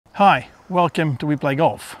Hi, welcome to We Play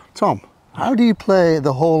Golf. Tom, how do you play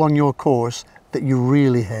the hole on your course that you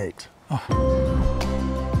really hate?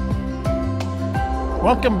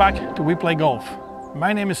 Welcome back to We Play Golf.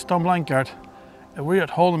 My name is Tom Blankard and we're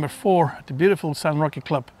at hole number 4 at the beautiful San Roque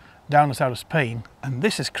Club down the south of Spain. And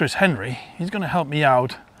this is Chris Henry. He's going to help me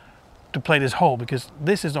out to play this hole because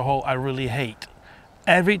this is the hole I really hate.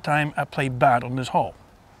 Every time I play bad on this hole.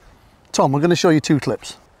 Tom, we're going to show you 2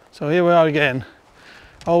 clips. So here we are again.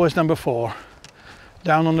 Always number 4.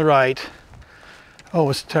 Down on the right. Oh,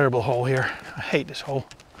 it's a terrible hole here. I hate this hole.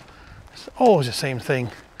 It's always the same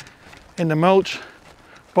thing. In the mulch,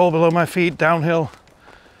 ball below my feet, downhill,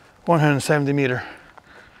 170 meter.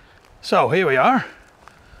 So here we are.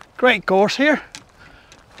 Great course here.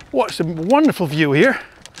 What's a wonderful view here.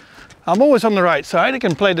 I'm always on the right side. I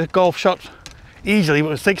can play the golf shot easily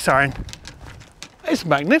with a 6-iron. It's a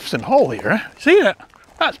magnificent hole here. Eh? See that?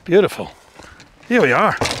 That's beautiful. Here we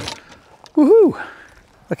are. Woohoo!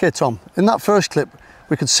 Okay, Tom, in that first clip,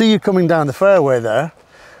 we could see you coming down the fairway there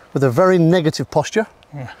with a very negative posture,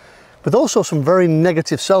 but also some very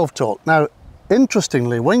negative self-talk. Now,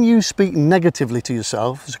 interestingly, when you speak negatively to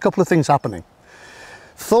yourself, there's a couple of things happening.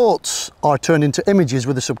 Thoughts are turned into images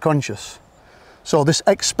with the subconscious. So this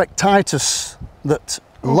expectitis that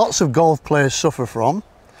lots of golf players suffer from,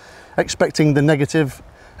 expecting the negative,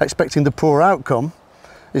 expecting the poor outcome,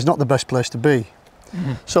 is not the best place to be.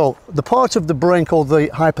 So the part of the brain called the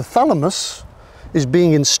hypothalamus is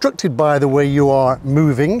being instructed by the way you are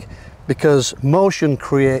moving, because motion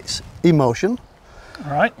creates emotion.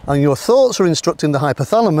 All right. And your thoughts are instructing the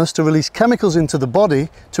hypothalamus to release chemicals into the body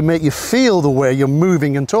to make you feel the way you're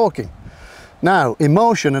moving and talking. Now,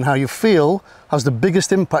 emotion and how you feel has the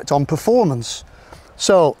biggest impact on performance.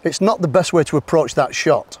 So it's not the best way to approach that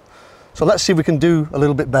shot. So let's see if we can do a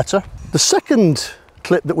little bit better. The second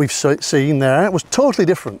clip that we've seen there was totally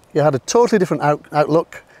different. You had a totally different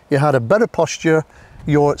outlook, you had a better posture,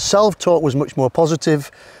 your self-talk was much more positive,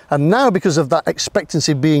 and now because of that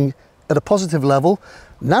expectancy being at a positive level,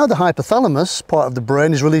 now the hypothalamus part of the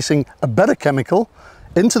brain is releasing a better chemical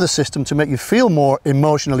into the system to make you feel more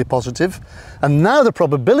emotionally positive, and now the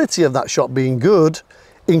probability of that shot being good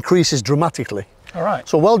increases dramatically. All right.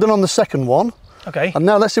 So well done on the second one. Okay. And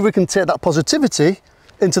now let's see if we can take that positivity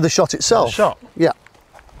into the shot itself. The shot. Yeah.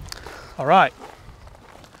 All right.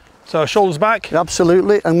 So shoulders back.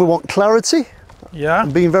 Absolutely, and we want clarity. Yeah.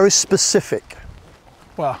 And being very specific.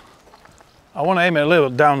 Well, I want to aim it a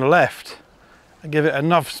little down the left and give it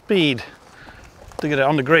enough speed to get it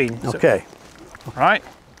on the green. Okay. So, right.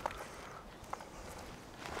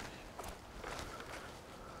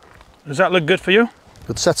 Does that look good for you?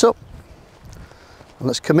 Good setup. And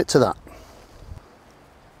let's commit to that.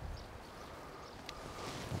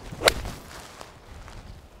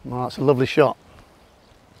 Well, that's a lovely shot.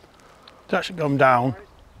 That should come down.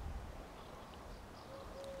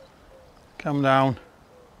 Come down.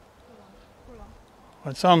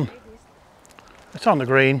 It's on the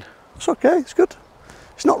green. It's okay, it's good.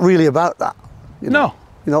 It's not really about that. No.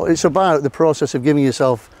 You know, it's about the process of giving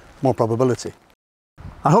yourself more probability.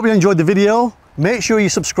 I hope you enjoyed the video. Make sure you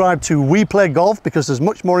subscribe to We Play Golf because there's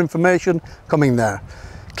much more information coming there.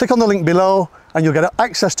 Click on the link below and you'll get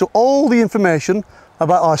access to all the information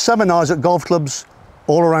about our seminars at golf clubs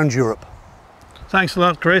all around Europe. Thanks a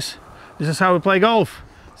lot, Chris. This is how we play golf.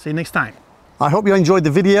 See you next time. I hope you enjoyed the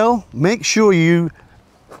video. Make sure you...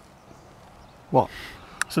 What?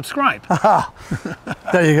 Subscribe. Aha!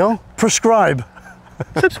 There you go. Prescribe.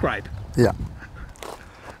 Subscribe. Yeah.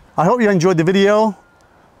 I hope you enjoyed the video.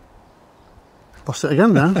 Lost it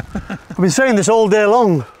again now. I've been saying this all day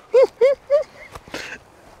long.